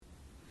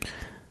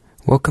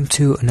Welcome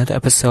to another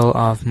episode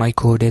of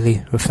Michael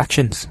Daily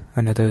Reflections,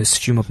 another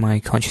stream of my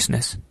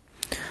consciousness.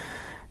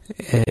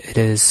 It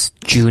is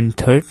June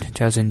 3rd,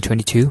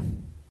 2022.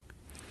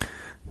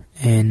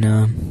 And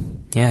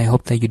I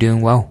hope that you're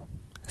doing well.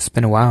 It's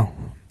been a while.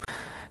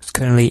 It's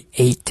currently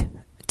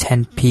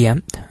 8:10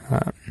 p.m.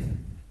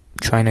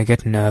 Trying to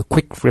get a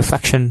quick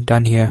reflection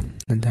done here,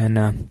 and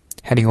then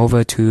heading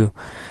over to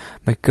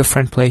my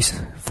girlfriend's place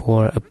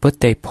for a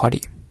birthday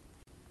party.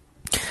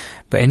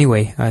 But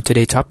anyway,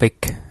 today's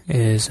topic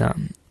is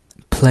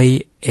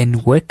play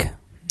and work,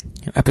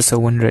 episode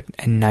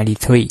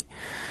 193.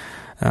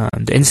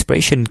 The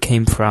inspiration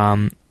came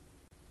from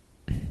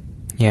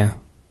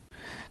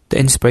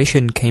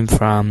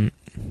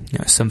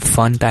some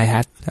fun that I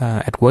had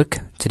at work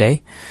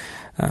today.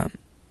 I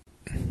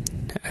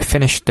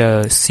finished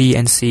the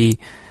CNC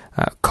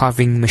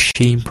carving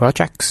machine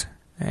projects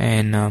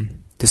and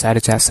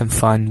decided to have some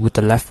fun with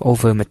the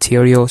leftover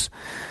materials,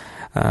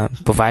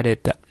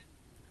 provided that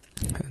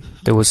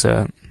there was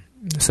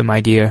some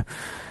idea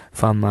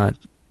from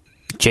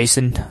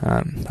Jason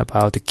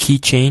about the key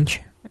change.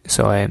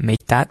 So I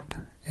made that,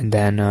 and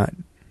then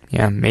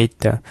made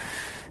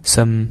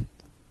some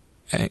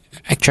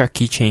extra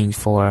keychain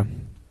for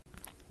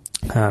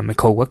my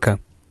co-worker.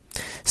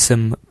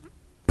 Some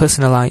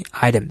personalized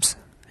items.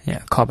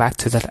 Call back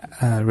to that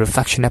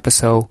reflection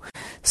episode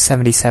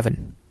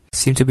 77.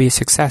 Seemed to be a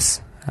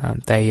success.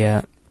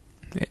 They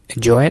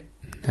enjoy it.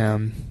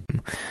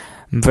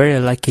 I'm very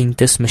liking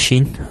this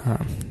machine.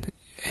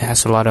 It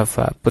has a lot of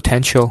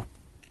potential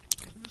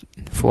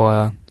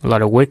for a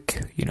lot of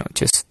work.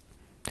 Just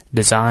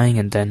design,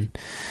 and then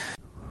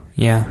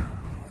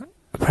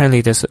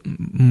apparently there's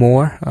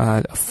more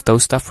of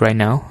those stuff right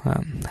now.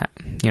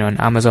 On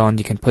Amazon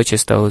you can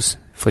purchase those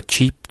for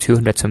cheap,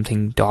 $200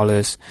 something.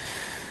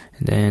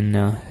 And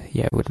then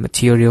with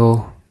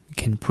material you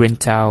can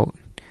print out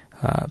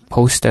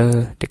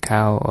poster,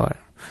 decal, or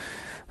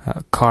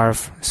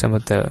carve some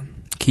of the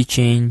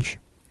keychain,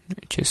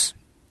 which is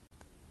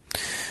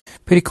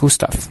pretty cool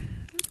stuff.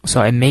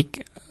 So I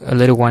make a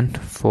little one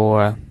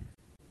for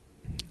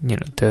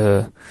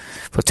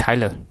for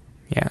Tyler.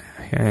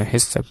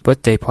 His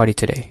birthday party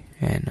today,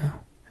 and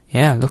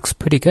it looks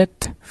pretty good.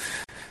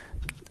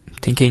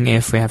 Thinking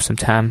if we have some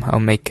time, I'll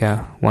make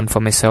one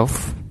for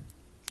myself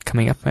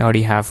coming up. I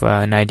already have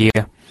an idea.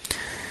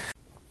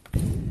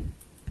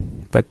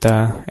 But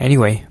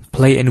anyway,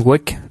 play and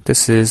work.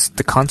 This is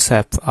the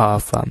concept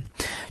of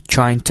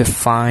trying to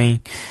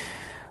find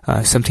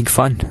something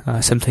fun,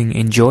 something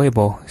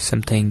enjoyable,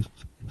 something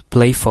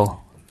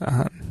playful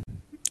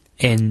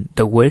in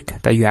the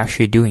work that you're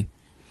actually doing.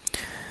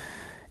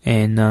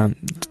 And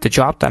the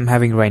job that I'm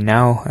having right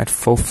now at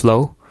Full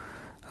Flow,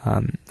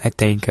 I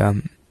think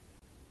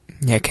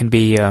can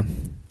be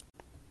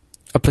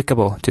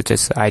applicable to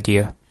this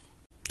idea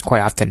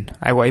quite often.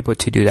 I was able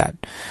to do that,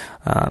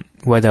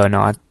 whether or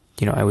not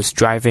I was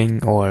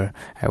driving, or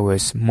I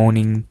was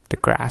mowing the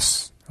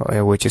grass, or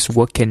I was just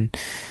working.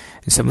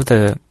 And some of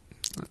the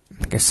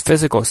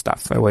physical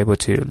stuff, I was able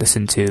to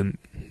listen to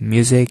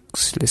music,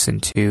 listen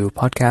to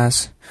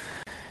podcasts,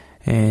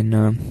 and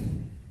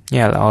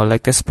or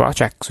like this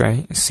project,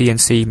 right?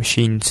 CNC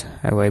machines.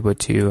 I was able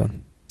to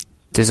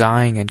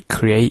design and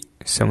create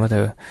some of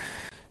the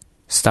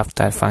stuff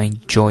that I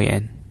find joy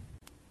in.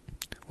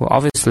 Well,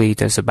 obviously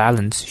there's a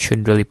balance. You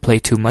shouldn't really play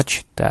too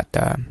much that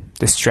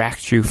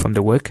distracts you from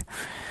the work.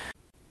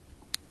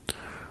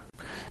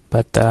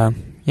 But to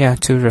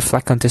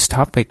reflect on this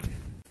topic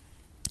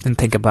and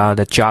think about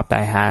the job that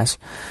I has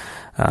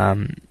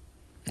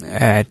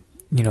at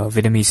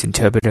Vietnamese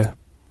interpreter,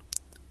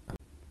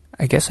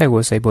 I guess I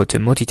was able to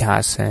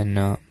multitask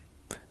and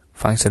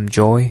find some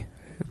joy,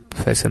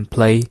 some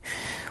play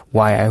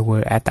while I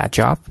were at that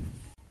job.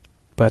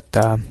 But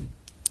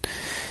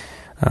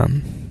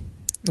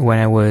when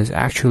I was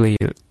actually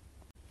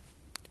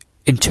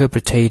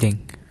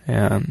interpreting,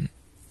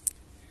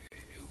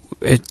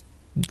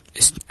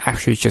 it's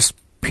actually just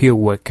pure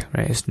work,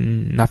 right? It's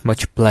not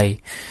much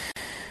play,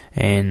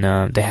 and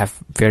they have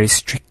very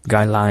strict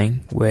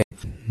guideline with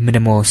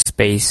minimal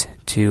space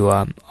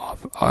to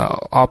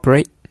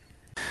operate.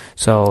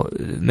 So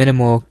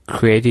minimal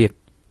creative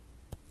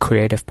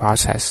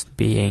process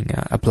being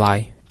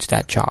applied to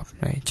that job,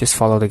 right? Just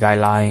follow the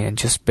guideline and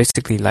just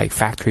basically like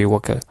factory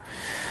worker.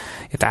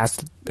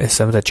 That's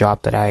some of the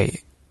job that I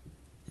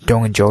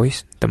don't enjoy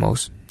the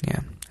most.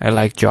 I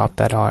like jobs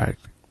that are,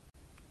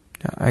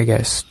 I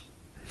guess,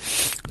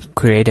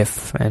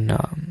 creative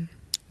and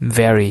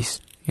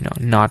varies.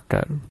 Not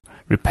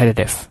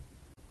repetitive.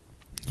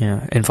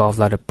 Involve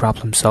a lot of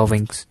problem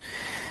solvings,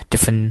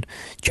 different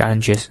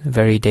challenges,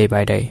 very day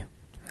by day.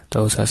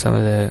 Those are some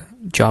of the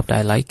jobs that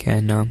I like,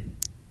 and I'm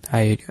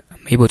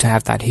able to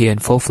have that here in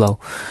Full Flow.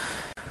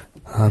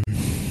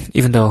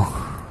 Even though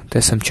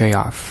there's some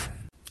trade-off.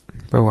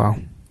 But well,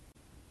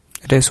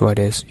 it is what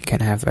it is. You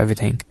can't have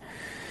everything.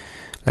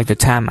 Like the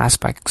time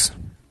aspects,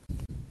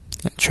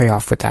 trade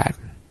off with that.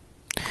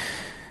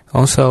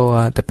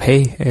 Also, the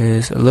pay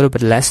is a little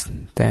bit less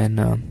than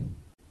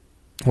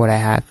what I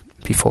had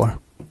before.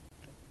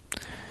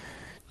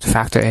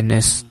 factor in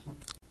is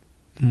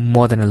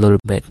more than a little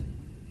bit.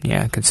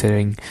 Yeah,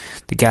 considering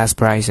the gas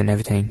price and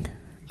everything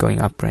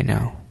going up right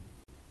now.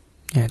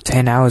 Yeah,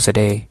 10 hours a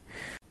day.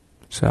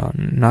 So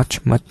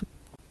not much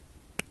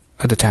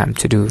other time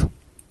to do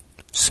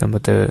some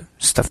of the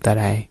stuff that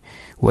I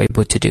were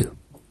able to do,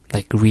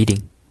 like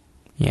reading.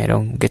 Yeah, I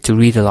don't get to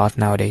read a lot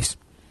nowadays.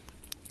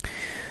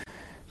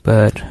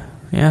 But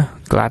yeah,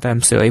 glad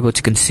I'm still able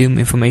to consume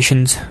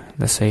information.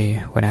 Let's say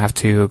when I have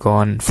to go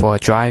on for a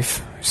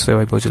drive, still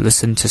able to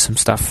listen to some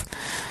stuff.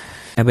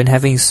 I've been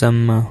having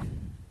some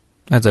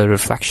other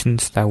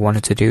reflections that I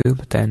wanted to do,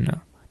 but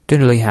then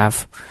didn't really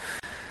have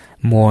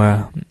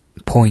more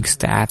points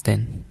to add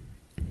in.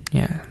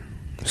 Yeah,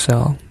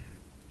 so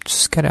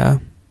just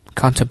gotta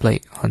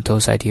contemplate on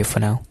those ideas for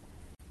now.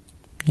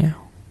 Yeah.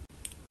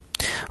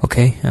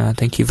 Okay,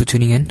 thank you for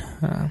tuning in.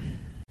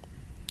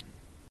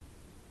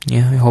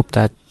 Yeah, I hope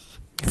that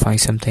you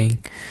find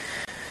something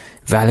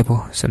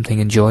valuable, something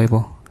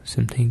enjoyable,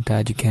 something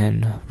that you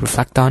can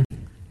reflect on.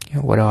 You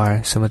know, what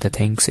are some of the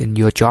things in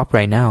your job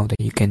right now that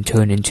you can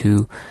turn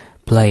into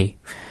play?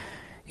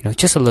 You know,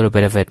 just a little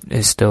bit of it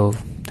is still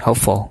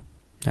helpful.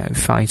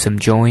 Find some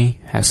joy,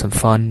 have some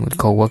fun with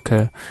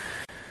coworker,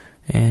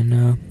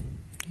 and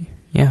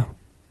yeah,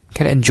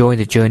 kind of enjoy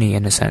the journey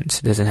in a sense.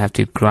 It doesn't have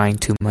to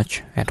grind too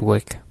much at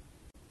work.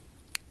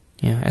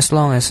 Yeah, as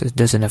long as it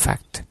doesn't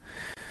affect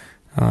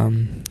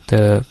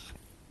the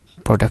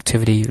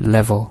productivity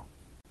level,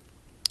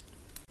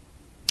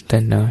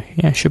 then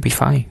yeah, it should be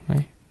fine,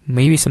 right?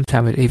 Maybe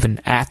sometimes it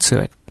even adds to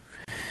it.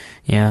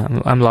 Yeah,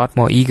 I'm a lot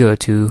more eager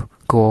to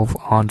go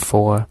on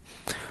for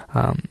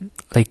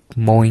like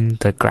mowing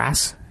the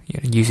grass,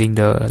 using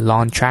the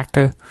lawn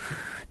tractor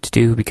to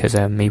do, because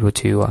I'm able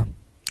to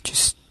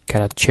just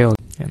kind of chill.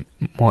 I'm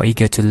more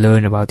eager to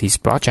learn about these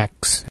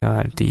projects,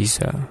 these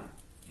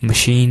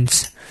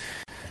machines,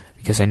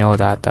 because I know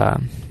that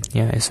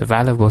yeah, it's a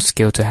valuable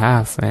skill to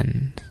have,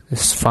 and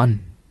it's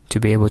fun to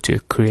be able to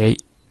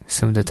create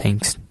some of the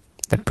things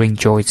that bring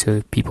joy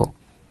to people.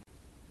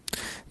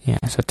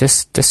 Yeah, so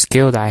this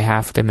skill that I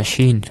have, the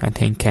machine, I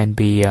think can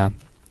be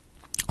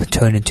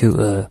turned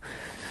into a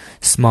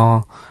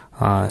small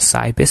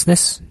side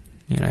business,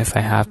 you know, if I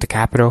have the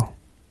capital.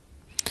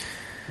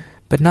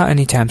 But not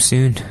anytime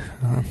soon.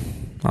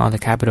 All the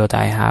capital that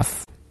I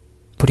have,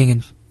 putting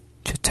into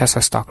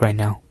Tesla stock right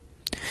now,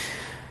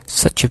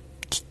 such a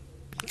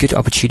good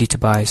opportunity to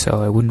buy,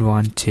 so I wouldn't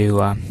want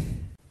to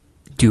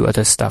do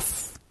other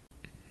stuff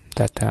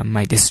that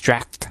might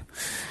distract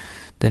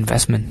the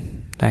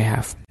investment that I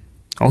have.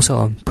 Also,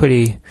 I'm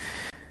pretty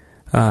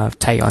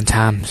tight on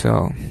time,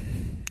 so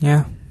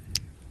yeah,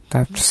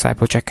 that side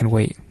project can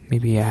wait.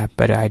 Maybe I have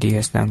better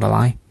ideas down the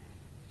line.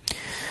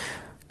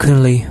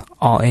 Currently,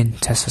 all in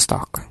Tesla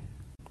stock.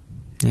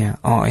 Yeah,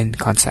 all in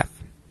concept.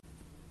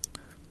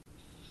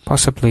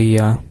 Possibly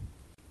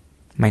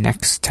my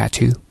next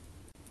tattoo.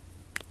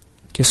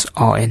 Just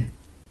all in.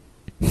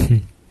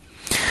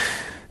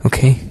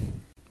 Okay,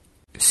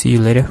 see you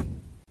later,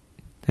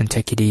 and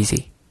take it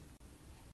easy.